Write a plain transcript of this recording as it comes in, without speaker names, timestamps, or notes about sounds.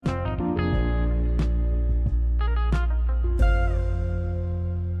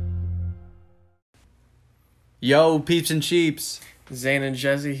Yo, peeps and cheeps. Zane and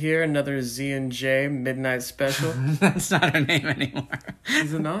Jesse here, another Z and J midnight special. That's not our name anymore.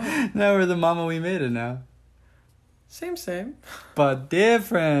 Is it not? No, we're the mama we made it now. Same. But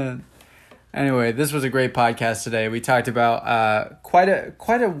different. Anyway, this was a great podcast today. We talked about quite a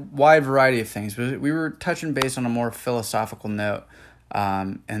wide variety of things. We were touching base on a more philosophical note.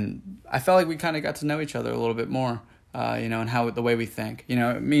 And I felt like we kind of got to know each other a little bit more, and how the way we think.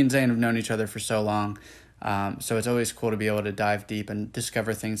 Me and Zane have known each other for so long. So it's always cool to be able to dive deep and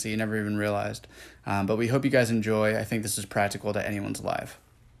discover things that you never even realized. But we hope you guys enjoy. I think this is practical to anyone's life.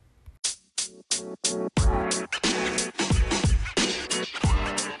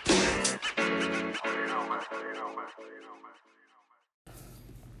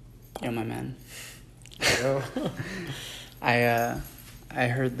 Yo, my man. Yo. I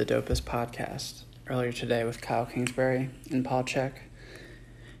heard the dopest podcast earlier today with Kyle Kingsbury and Paul Check.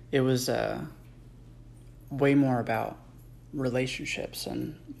 It was way more about relationships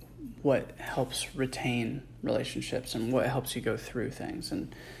and what helps retain relationships and what helps you go through things.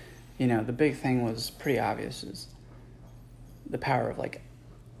 And, the big thing was pretty obvious is the power of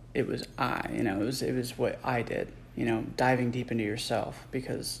it was it was what I did, diving deep into yourself,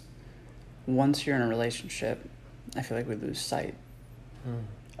 because once you're in a relationship, I feel like we lose sight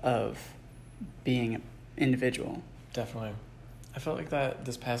of being an individual. Definitely. I felt like that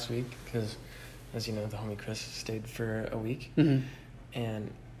this past week because, as you know, the homie Chris stayed for a week. Mm-hmm.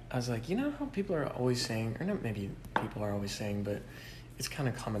 And I was like, how people are always saying, or not maybe people are always saying, but it's kind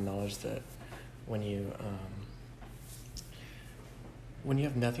of common knowledge that when you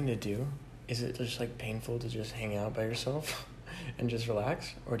have nothing to do, is it just painful to just hang out by yourself and just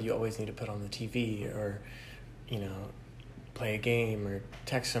relax? Or do you always need to put on the TV or, play a game or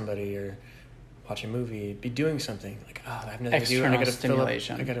text somebody or watch a movie, be doing something I have nothing to do and I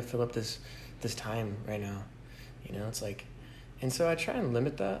gotta fill up this time right now. It's and so I try and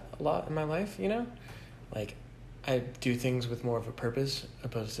limit that a lot in my life, I do things with more of a purpose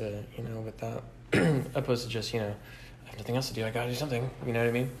opposed to, without opposed to just, I have nothing else to do, I gotta do something, you know what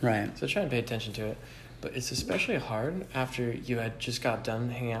I mean? Right. So try and pay attention to it. But it's especially hard after you had just got done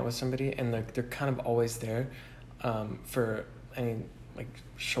hanging out with somebody and they're kind of always there for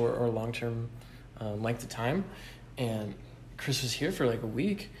short or long-term length of time. And Chris was here for a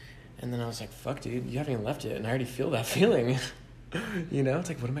week, and then I was like, fuck, dude, you haven't even left yet, and I already feel that feeling. It's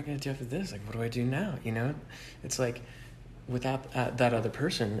what am I going to do after this? What do I do now? It's without that other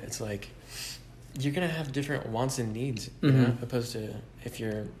person, it's you're going to have different wants and needs, opposed to if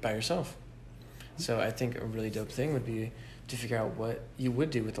you're by yourself. So I think a really dope thing would be to figure out what you would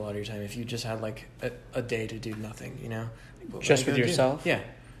do with a lot of your time if you just had a day to do nothing, Just with yourself? Yeah.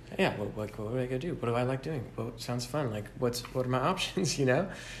 Yeah. What would I go do? What do I like doing? What sounds fun? What are my options,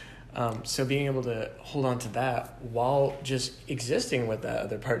 So being able to hold on to that while just existing with that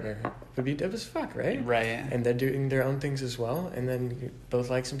other partner would be dope as fuck, right? Right. And they're doing their own things as well. And then you both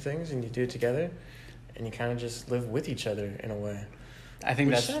like some things and you do it together and you kind of just live with each other in a way. I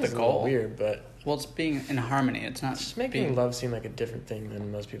think that's the goal. Weird, but it's being in harmony. It's not just making love seem like a different thing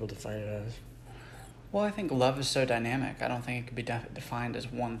than most people define it as. Well, I think love is so dynamic. I don't think it could be defined as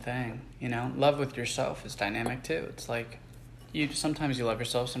one thing. Love with yourself is dynamic too. It's sometimes you love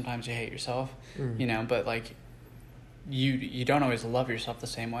yourself, sometimes you hate yourself. But you don't always love yourself the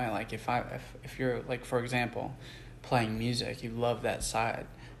same way. If you're for example, playing music, you love that side.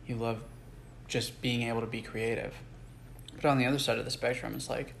 You love just being able to be creative. But on the other side of the spectrum, it's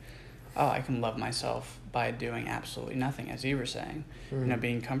I can love myself by doing absolutely nothing, as you were saying.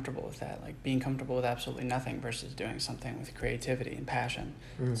 Being comfortable with that. Being comfortable with absolutely nothing versus doing something with creativity and passion.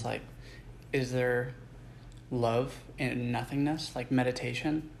 It's is there love in nothingness,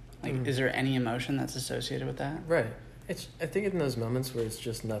 meditation? Is there any emotion that's associated with that? Right. I think in those moments where it's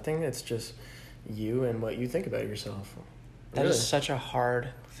just nothing, it's just you and what you think about yourself. That is such a hard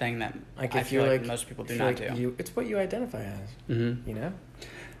thing that I feel like most people do not do. It's what you identify as,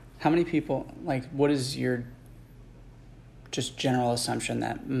 How many people, what is your just general assumption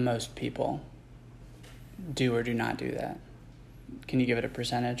that most people do or do not do that? Can you give it a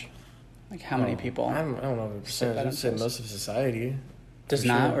percentage? How many people? I don't know the percentage. I'd say most of society. Does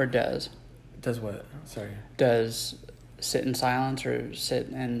not or does? Does what? Sorry. Does sit in silence or sit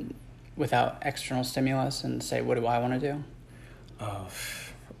in without external stimulus and say, what do I want to do? Oh,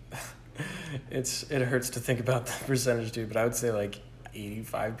 it hurts to think about the percentage, dude, but I would say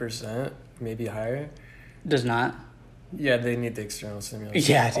 85%, maybe higher. Does not? Yeah, they need the external stimulus.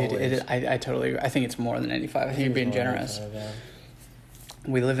 Yeah, dude, I totally agree. I think it's more than 85. I think you're being generous.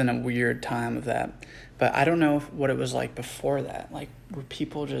 We live in a weird time of that. But I don't know what it was like before that. Were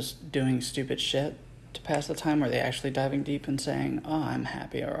people just doing stupid shit to pass the time? Or are they actually diving deep and saying, oh, I'm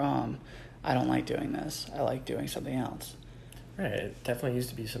happy, or I don't like doing this. I like doing something else. Right. It definitely used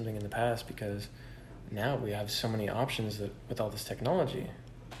to be something in the past because now we have so many options that with all this technology,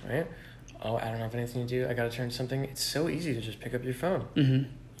 right? Oh, I don't have anything to do. I got to turn something. It's so easy to just pick up your phone.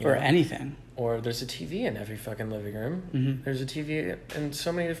 Mm-hmm. Or anything. Or there's a TV in every fucking living room. Mm-hmm. There's a TV in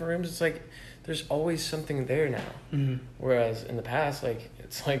so many different rooms. It's like there's always something there now. Mm-hmm. Whereas in the past, like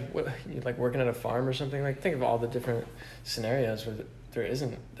it's like what, you like working at a farm or something. Like think of all the different scenarios where there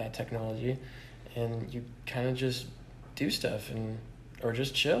isn't that technology, and you kind of just do stuff or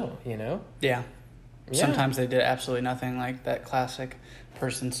just chill. Yeah. Sometimes they did absolutely nothing, like that classic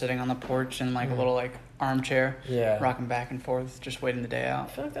person sitting on the porch in like a little like armchair, rocking back and forth, just waiting the day out. I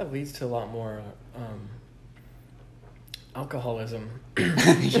feel like that leads to a lot more alcoholism. That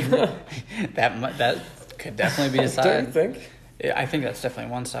could definitely be a side. Don't you think? I think that's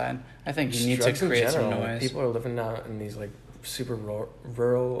definitely one side. I think you need Drugs to create in general, some noise. People are living out in these like super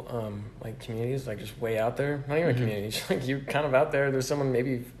rural like communities, like just way out there. Not even communities, like you're kind of out there. There's someone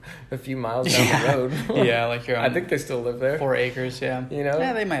maybe a few miles down the road. Yeah, like you're on I think they still live there. 4 acres, yeah.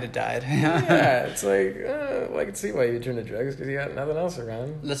 Yeah, they might have died. Yeah, it's like, well, I can see why you turn to drugs because you got nothing else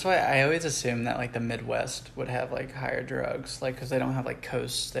around. That's why I always assume that like the Midwest would have like higher drugs, like because they don't have like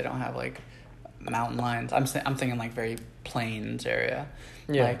coasts, they don't have like mountain lines. I'm thinking like very plains area.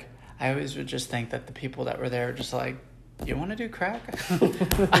 Yeah. Like I always would just think that the people that were there were just like, you want to do crack?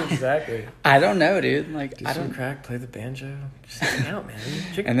 Exactly. I don't know, dude. Like, do some crack, play the banjo, just hang out, man.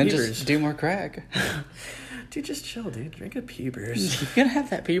 Drink and then peepers. Just do more crack. Dude, just chill, dude. Drink a peepers. You gonna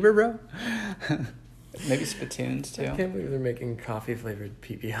have that peeper, bro? Maybe spittoons too. I can't believe they're making coffee flavored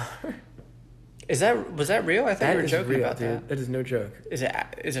PBR. Was that real? I thought you were joking about that. That is no joke. Is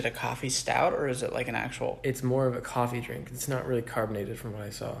it a coffee stout or is it like an actual? It's more of a coffee drink. It's not really carbonated from what I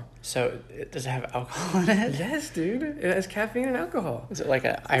saw. So does it have alcohol in it? Yes, dude. It has caffeine and alcohol. Is it like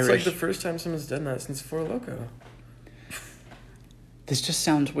an Irish? It's like the first time someone's done that since Four Loko. This just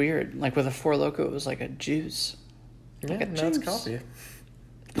sounds weird. Like with a Four Loko, it was like a juice. Yeah, like now it's coffee.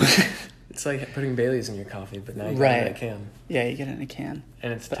 It's like putting Baileys in your coffee, but now you get it in a can. Yeah, you get it in a can.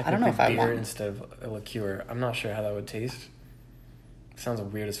 And it's technically I don't know if beer instead of a liqueur. I'm not sure how that would taste. It sounds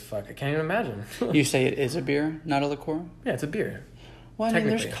weird as fuck. I can't even imagine. You say it is a beer, not a liqueur? Yeah, it's a beer. Well, I mean,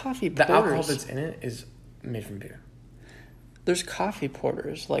 there's coffee porters. The alcohol that's in it is made from beer. There's coffee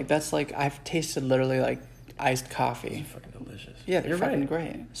porters. Like, that's like, I've tasted literally like iced coffee. It's fucking delicious. Yeah, they're fucking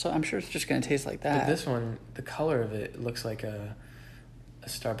great. So I'm sure it's just going to taste like that. But this one, the color of it looks like a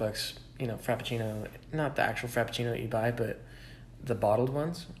Starbucks, Frappuccino. Not the actual Frappuccino that you buy, but the bottled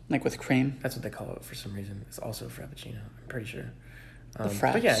ones. Like with cream? That's what they call it for some reason. It's also a Frappuccino, I'm pretty sure. The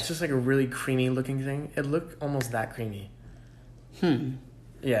fraps. But yeah, it's just like a really creamy looking thing. It looked almost that creamy.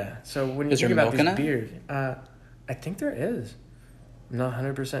 Yeah, so when you think about these beers, I think there is. I'm not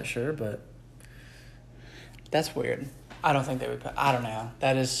 100% sure, but... That's weird. I don't think they would put... I don't know.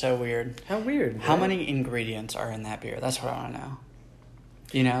 That is so weird. How weird. How many ingredients are in that beer? That's what I want to know.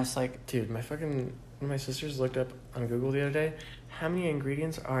 It's like... Dude, one of my sisters looked up on Google the other day, how many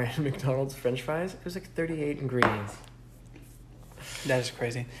ingredients are in McDonald's French fries? It was like 38 ingredients. That is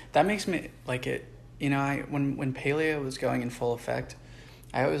crazy. That makes me like it. When paleo was going in full effect,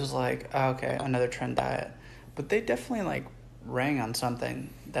 I always was like, oh, okay, another trend diet. But they definitely like rang on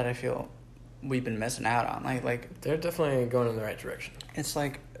something that I feel we've been missing out on. Like they're definitely going in the right direction. It's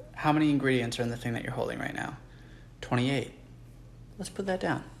like, how many ingredients are in the thing that you're holding right now? 28. Let's put that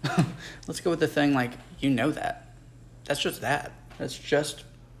down. Let's go with the thing like, that. That's just that. That's just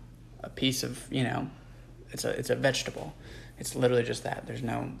a piece of, it's a vegetable. It's literally just that. There's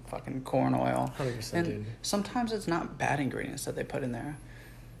no fucking corn oil. 100%, and dude. Sometimes it's not bad ingredients that they put in there.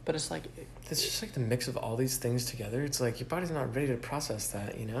 But it's like... It's just like the mix of all these things together. It's like your body's not ready to process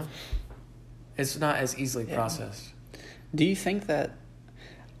that, It's not as easily processed. Do you think that...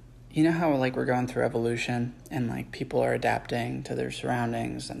 You know how like we're going through evolution and like people are adapting to their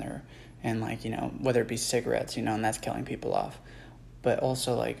surroundings and whether it be cigarettes, and that's killing people off. But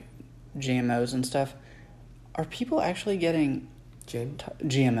also like GMOs and stuff. Are people actually getting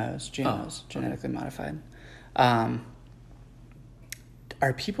GMOs, genetically modified? Are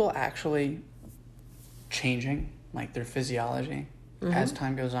people actually changing like their physiology as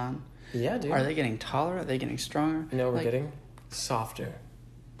time goes on? Yeah, dude. Are they getting taller? Are they getting stronger? You know what we're getting? Softer.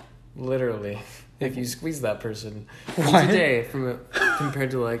 Literally. If you squeeze that person today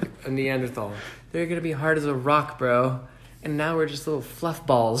compared to like a Neanderthal, they're going to be hard as a rock, bro. And now we're just little fluff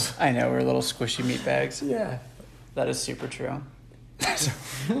balls. I know, we're little squishy meat bags. Yeah. That is super true.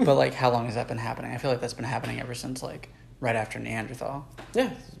 But like, how long has that been happening? I feel like that's been happening ever since like right after Neanderthal.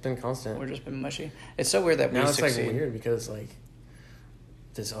 Yeah, it's been constant. We've just been mushy. It's so weird that now we it's succeed. like weird because like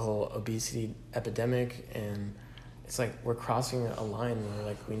this whole obesity epidemic, and it's like we're crossing a line where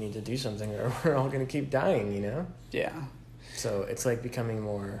like we need to do something or we're all gonna keep dying, you know? Yeah. So it's like becoming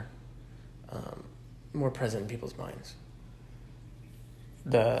more present in people's minds.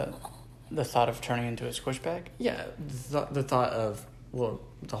 The thought of turning into a squish bag? Yeah, the thought of, well,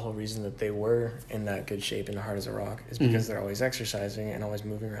 the whole reason that they were in that good shape and hard as a rock is because they're always exercising and always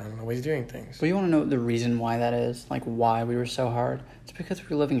moving around and always doing things. But you want to know the reason why that is? Like, why we were so hard? It's because we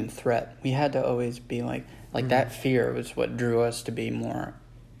were living in threat. We had to always be like that fear was what drew us to be more,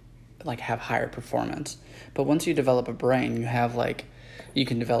 like, have higher performance. But once you develop a brain, you have, like, you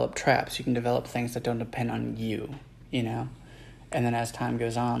can develop traps. You can develop things that don't depend on you, you know? And then as time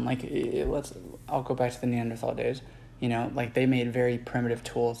goes on, like, I'll go back to the Neanderthal days. You know, like, they made very primitive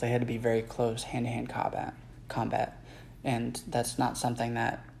tools. They had to be very close hand-to-hand combat. And that's not something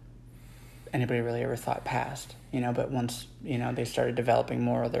that anybody really ever thought past, you know. But once, you know, they started developing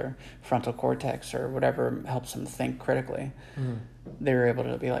more of their frontal cortex or whatever helps them think critically, they were able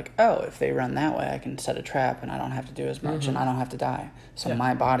to be like, oh, if they run that way, I can set a trap and I don't have to do as much and I don't have to die. So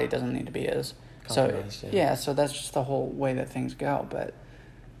my body doesn't need to be as... So, so that's just the whole way that things go. But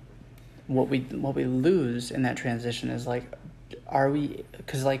what we lose in that transition is, like,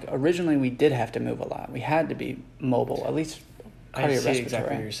 because, like, originally we did have to move a lot. We had to be mobile, at least I see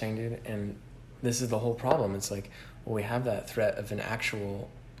exactly what you're saying, dude. And this is the whole problem. It's like, well, we have that threat of an actual,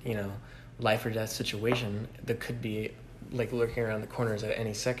 you know, life or death situation that could be, like, lurking around the corners at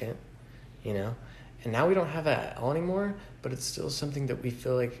any second, you know? And now we don't have that at all anymore, but it's still something that we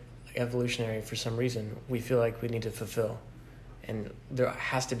feel like evolutionary for some reason we feel like we need to fulfill, and there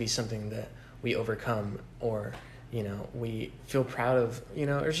has to be something that we overcome, or, you know, we feel proud of, you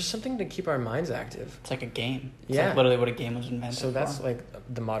know, or just something to keep our minds active. It's like a game. It's like literally what a game was invented so that's for.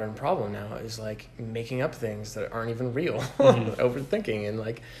 like the modern problem now is like making up things that aren't even real. Overthinking and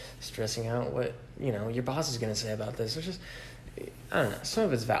like stressing out what, you know, your boss is going to say about this. It's just, I don't know, some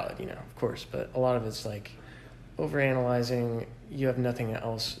of it's valid, you know, of course, but a lot of it's like overanalyzing. You have nothing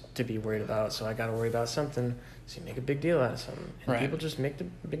else to be worried about, so I got to worry about something. So you make a big deal out of something, and people just make the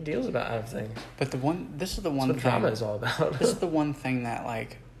big deals out of things. But this is the one thing drama is all about. This is the one thing that,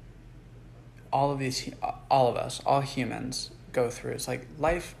 like, all of us, all humans go through. It's like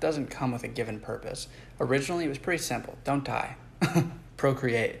life doesn't come with a given purpose. Originally, it was pretty simple: don't die,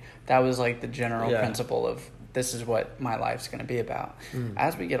 procreate. That was like the general principle of this is what my life's going to be about.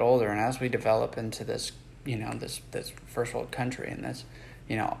 As we get older and as we develop into this, you know, this first world country and this,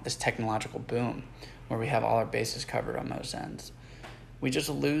 you know, this technological boom where we have all our bases covered on most ends, we just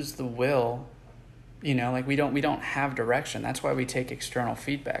lose the will, you know, like we don't have direction. That's why we take external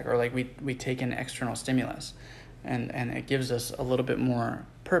feedback, or like we take in external stimulus, and it gives us a little bit more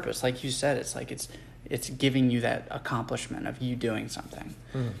purpose. Like you said, it's like it's giving you that accomplishment of you doing something,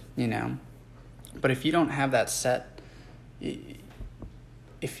 you know. But if you don't have that set,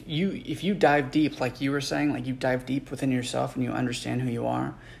 if you dive deep, like you were saying, like you dive deep within yourself and you understand who you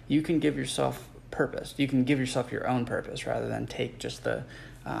are, you can give yourself purpose. You can give yourself your own purpose rather than take just the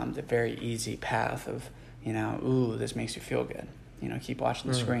very easy path of, you know, ooh, this makes you feel good. You know, keep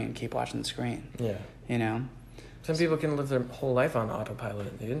watching the screen, keep watching the screen. Yeah. You know? Some people can live their whole life on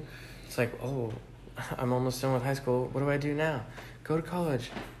autopilot, dude. It's like, oh, I'm almost done with high school. What do I do now? Go to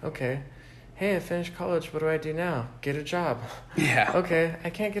college. Okay. Hey, I finished college. What do I do now? Get a job. Yeah. Okay, I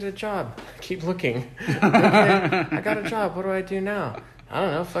can't get a job. Keep looking. Okay, I got a job. What do I do now? I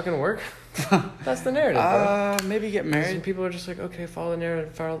don't know. Fucking work. That's the narrative, bro. Maybe get married. And people are just like, okay, follow the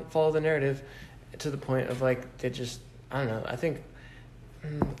narrative, to the point of like they just, I don't know. I think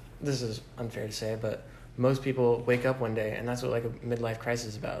this is unfair to say, but most people wake up one day and that's what like a midlife crisis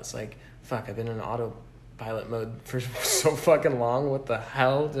is about. It's like, fuck, I've been in autopilot mode for so fucking long. What the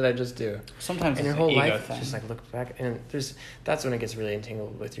hell did I just do? Sometimes and your whole life just like look back, and that's when it gets really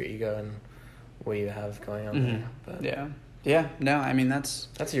entangled with your ego and what you have going on there. But yeah, no, I mean that's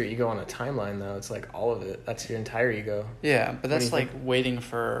your ego on a timeline though. It's like all of it. That's your entire ego. Yeah, but that's like waiting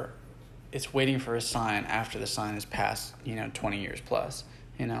for a sign after the sign is past, 20 years plus,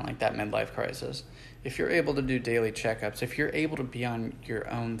 like that midlife crisis. If you're able to do daily checkups, if you're able to be on your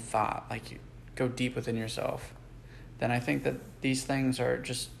own thought, like you go deep within yourself, then I think that these things are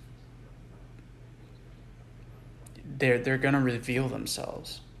just, they're going to reveal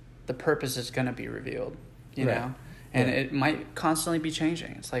themselves. The purpose is going to be revealed, you know? And it might constantly be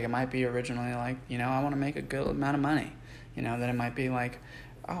changing. It's like, it might be originally like, I want to make a good amount of money. Then it might be like,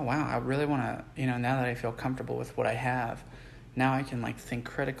 oh, wow, I really want to, now that I feel comfortable with what I have, now I can like think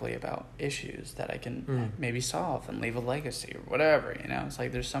critically about issues that I can maybe solve and leave a legacy or whatever, you know? It's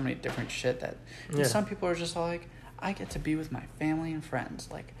like there's so many different shit that and some people are just like, I get to be with my family and friends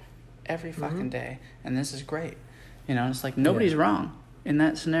like every fucking day, and this is great. You know, it's like nobody's wrong in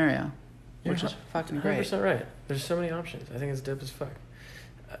that scenario, which is fucking great. 100% right. There's so many options. I think it's dope as fuck.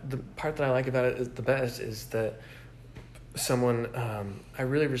 The part that I like about it is the best is that someone, I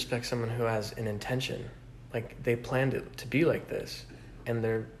really respect someone who has an intention. Like, they planned it to be like this, and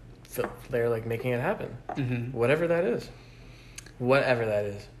they're like making it happen. Whatever that is.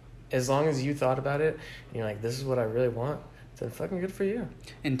 As long as you thought about it, and you're like, this is what I really want, then fucking good for you.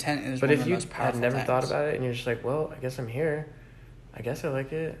 Intent is one of the most powerful things. But if you had never things. thought about it, and you're just like, well, I guess I'm here. I guess I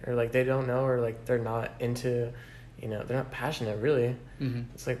like it. Or, like, they don't know, or, like, they're not into, you know, they're not passionate, really.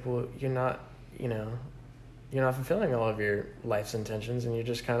 It's like, well, you're not, you know, you're not fulfilling all of your life's intentions, and you're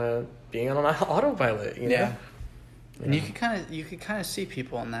just kind of being on an autopilot, you know? And you could kind of see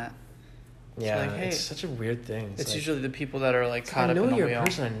people in that. Yeah, like, hey, it's such a weird thing. It's like, usually the people that are like caught up in the wheel. I know you're a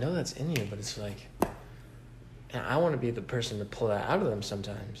person. I know that's in you, but it's like, and I want to be the person to pull that out of them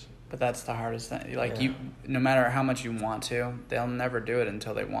sometimes. But that's the hardest thing. Like you, no matter how much you want to, they'll never do it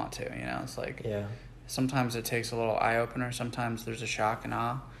until they want to. You know, it's like sometimes it takes a little eye opener. Sometimes there's a shock and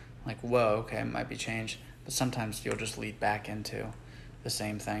awe, like whoa, okay, it might be changed. But sometimes you'll just lead back into the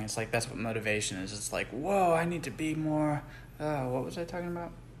same thing. It's like that's what motivation is. It's like, whoa, I need to be more. What was I talking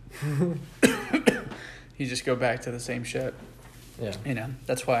about? You just go back to the same shit. Yeah. You know,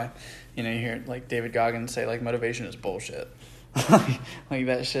 that's why, you know, you hear like David Goggins say like motivation is bullshit. Like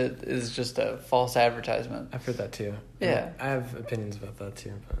that shit is just a false advertisement. I've heard that too. Yeah. I have opinions about that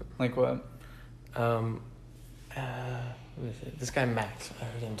too. But, like what? What is it? This guy Max, I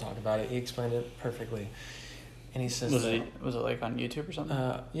heard him talk about it. He explained it perfectly. And he says was it like on YouTube or something?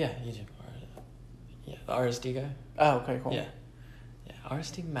 Yeah, YouTube. Yeah, the RSD guy. Oh, okay, cool. Yeah,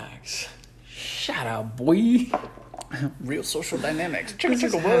 RSD Max. Shout out, boy. Real social dynamics. This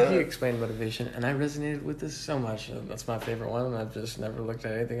is how he explained motivation, and I resonated with this so much. That's my favorite one, and I've just never looked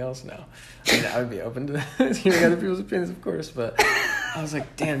at anything else now. I mean, I would be open to hearing other people's opinions, of course, but I was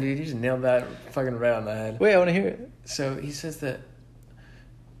like, damn, dude, you just nailed that fucking right on the head. Wait, I want to hear it. So he says that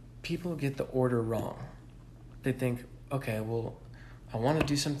people get the order wrong. They think, okay, well, I want to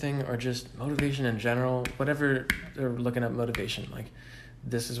do something, or just motivation in general, whatever they're looking at motivation, like,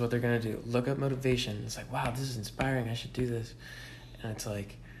 this is what they're going to do. Look up motivation. It's like, wow, this is inspiring. I should do this. And it's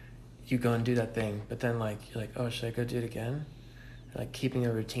like, you go and do that thing. But then, like, you're like, oh, should I go do it again? Like, keeping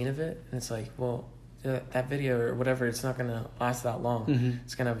a routine of it. And it's like, well, that video or whatever, it's not going to last that long.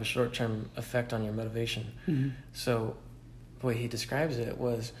 It's going to have a short-term effect on your motivation. So the way he describes it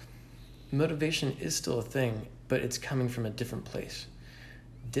was, motivation is still a thing, but it's coming from a different place.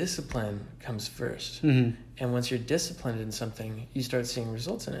 Discipline comes first. And once you're disciplined in something, you start seeing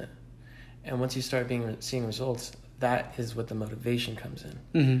results in it. And once you start seeing results, that is what the motivation comes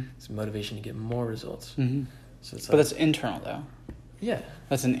in. It's motivation to get more results. So it's but that's internal, though. Yeah.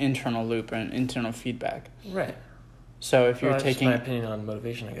 That's an internal loop and internal feedback. Right. So if you're taking... That's my opinion on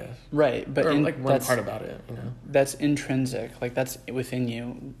motivation, I guess. Right. But or like one part about it, you know? That's intrinsic. Like, that's within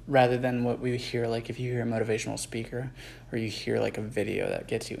you, rather than what we hear, like, if you hear a motivational speaker, or you hear, like, a video that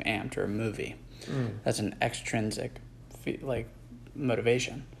gets you amped, or a movie. That's an extrinsic, like,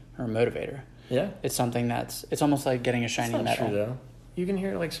 motivation, or motivator. Yeah. It's something that's... It's almost like getting a shiny medal. That's not medal. true, though. You can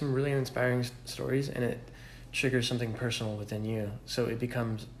hear, like, some really inspiring stories, and it triggers something personal within you. So it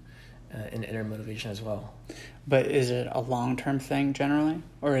becomes... an inner motivation as well. But is it a long-term thing generally?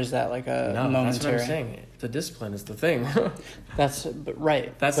 Or is that like a momentary? That's what I'm saying. The discipline is the thing.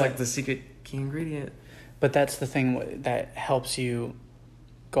 Right. That's like the secret key ingredient. But that's the thing that helps you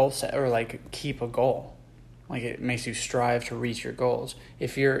goal set, or like keep a goal. Like it makes you strive to reach your goals.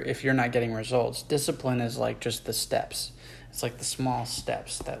 If you're not getting results, discipline is like just the steps. It's like the small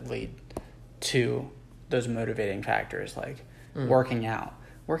steps that lead to those motivating factors, like working out.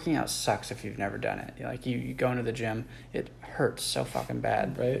 Working out sucks if you've never done it. Like you go into the gym, it hurts so fucking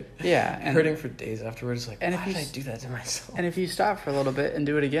bad. Right? Yeah. And hurting for days afterwards. Like, and why did I do that to myself? And if you stop for a little bit and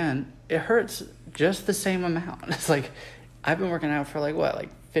do it again, it hurts just the same amount. It's like, I've been working out for like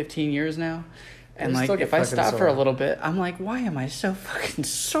 15 years now. And like, if I stop for a little bit, I'm like, why am I so fucking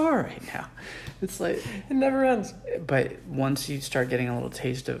sore right now? It's like, it never ends. But once you start getting a little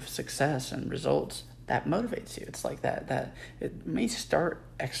taste of success and results, that motivates you. It's like that it may start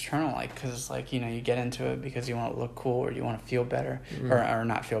external, like, because it's like, you get into it because you want to look cool or you want to feel better, or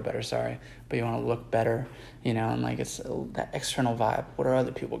not feel better, sorry, but you want to look better, and like it's that external vibe. What are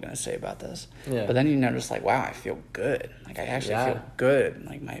other people going to say about this? Yeah. But then you notice, like, wow, I feel good. Like, I actually feel good.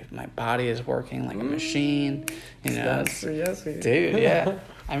 Like, my body is working like a machine, dude, yeah.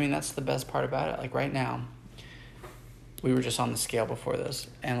 I mean, that's the best part about it. Like, right now, we were just on the scale before this,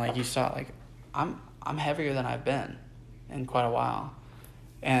 and like you saw, like, I'm heavier than I've been in quite a while.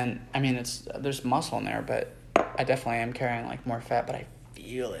 And I mean, there's muscle in there, but I definitely am carrying like more fat, but I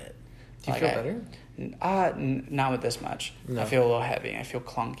feel it. Do you feel better? Not with this much. No. I feel a little heavy. I feel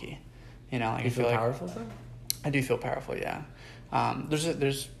clunky. Like, you I feel like powerful though? I do feel powerful, yeah.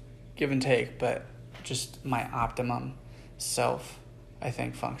 There's give and take, but just my optimum self, I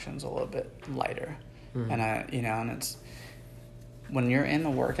think, functions a little bit lighter. Mm-hmm. And and it's, when you're in the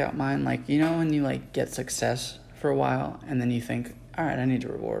workout mind, like, when you like get success for a while and then you think, all right, I need to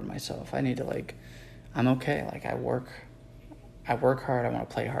reward myself. I need to, like, I'm okay. Like, I work hard. I want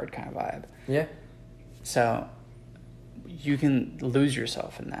to play hard kind of vibe. Yeah. So you can lose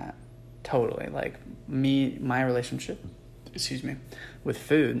yourself in that. Totally. Like, my relationship, with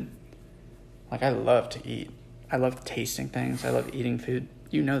food, like, I love to eat. I love tasting things. I love eating food.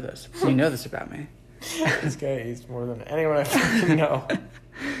 You know this. You know this about me. This guy eats more than anyone I fucking know.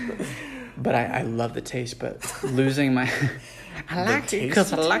 But I love the taste, but losing my... I like it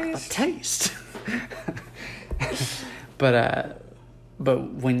because I like the taste. But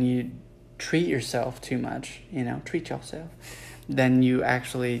when you treat yourself too much, treat yourself, then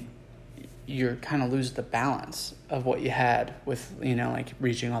you're kind of lose the balance of what you had with, like,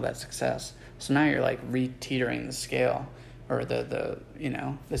 reaching all that success. So now you're like re-teetering the scale, or the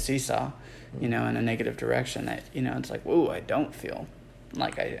seesaw, in a negative direction, that, it's like, whoa, I don't feel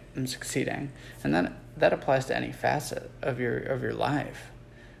like I am succeeding. And that applies to any facet of your life.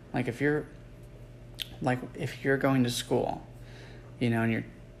 Like, if you're going to school, and you're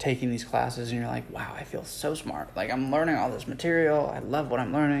taking these classes and you're like, wow, I feel so smart. Like, I'm learning all this material. I love what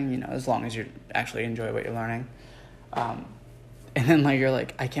I'm learning, as long as you actually enjoy what you're learning. And then, like, you're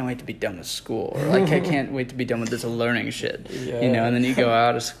like, I can't wait to be done with school, or like, I can't wait to be done with this learning shit, and then you go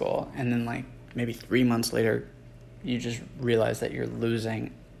out of school, and then, like, maybe 3 months later, you just realize that you're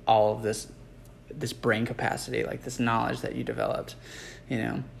losing all of this brain capacity, like this knowledge that you developed,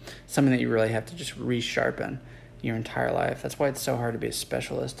 something that you really have to just resharpen your entire life. That's why it's so hard to be a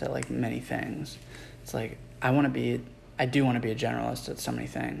specialist at, like, many things. It's like, I do want to be a generalist at so many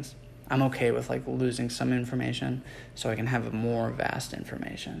things. I'm okay with, like, losing some information so I can have a more vast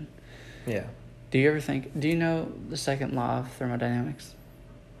information. Yeah. Do you know the second law of thermodynamics?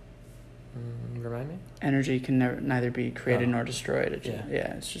 Remind me? Energy can neither be created nor destroyed.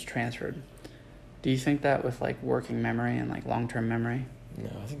 It's just transferred. Do you think that with, like, working memory and, like, long-term memory? No,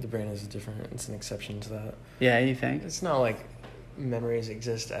 I think the brain is different. It's an exception to that. Yeah, you think? It's not like memories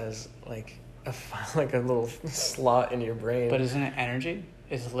exist as, like, a little slot in your brain. But isn't it energy?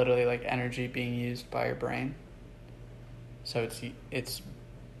 It's literally like energy being used by your brain. So it's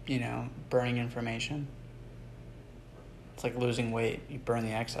burning information. It's like losing weight. You burn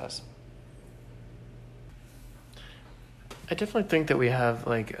the excess. I definitely think that we have,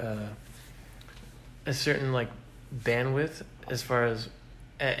 like, a certain, like, bandwidth as far as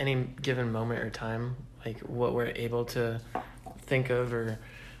at any given moment or time, like, what we're able to think of or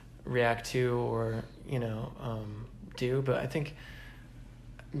react to or do. But I think,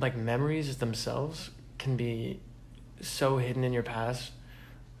 like, memories themselves can be so hidden in your past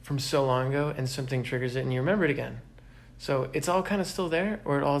from so long ago, and something triggers it and you remember it again. So it's all kind of still there,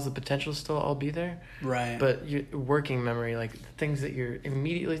 or it all has the potential still all be there. Right. But your working memory, like the things that you're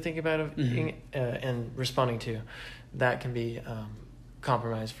immediately thinking about and responding to, that can be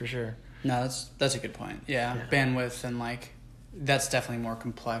compromised for sure. No, that's a good point. Yeah. Bandwidth, and, like, that's definitely more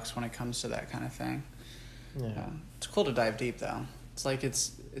complex when it comes to that kind of thing. Yeah. It's cool to dive deep, though. It's like,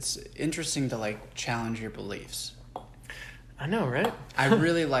 it's interesting to, like, challenge your beliefs. I know, right? I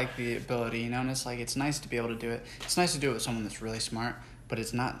really like the ability, and it's like, it's nice to be able to do it. It's nice to do it with someone that's really smart, but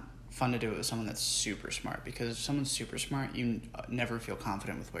it's not fun to do it with someone that's super smart, because if someone's super smart, you never feel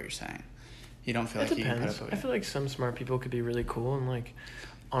confident with what you're saying. You don't feel like you can put up with it. I feel like some smart people could be really cool and, like,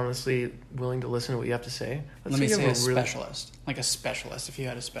 honestly willing to listen to what you have to say. Let me say a specialist. Like a specialist. If you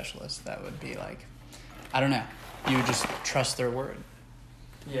had a specialist, that would be like, I don't know. You would just trust their word.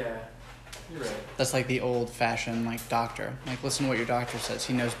 Yeah, you're right. That's like the old-fashioned, like, doctor. Like, listen to what your doctor says.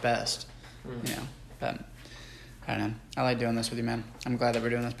 He knows best. But I don't know. I like doing this with you, man. I'm glad that we're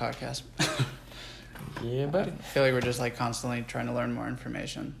doing this podcast. Yeah, buddy. I feel like we're just like constantly trying to learn more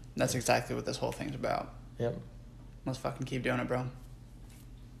information. That's exactly what this whole thing's about. Yep. Let's fucking keep doing it, bro.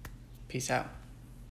 Peace out.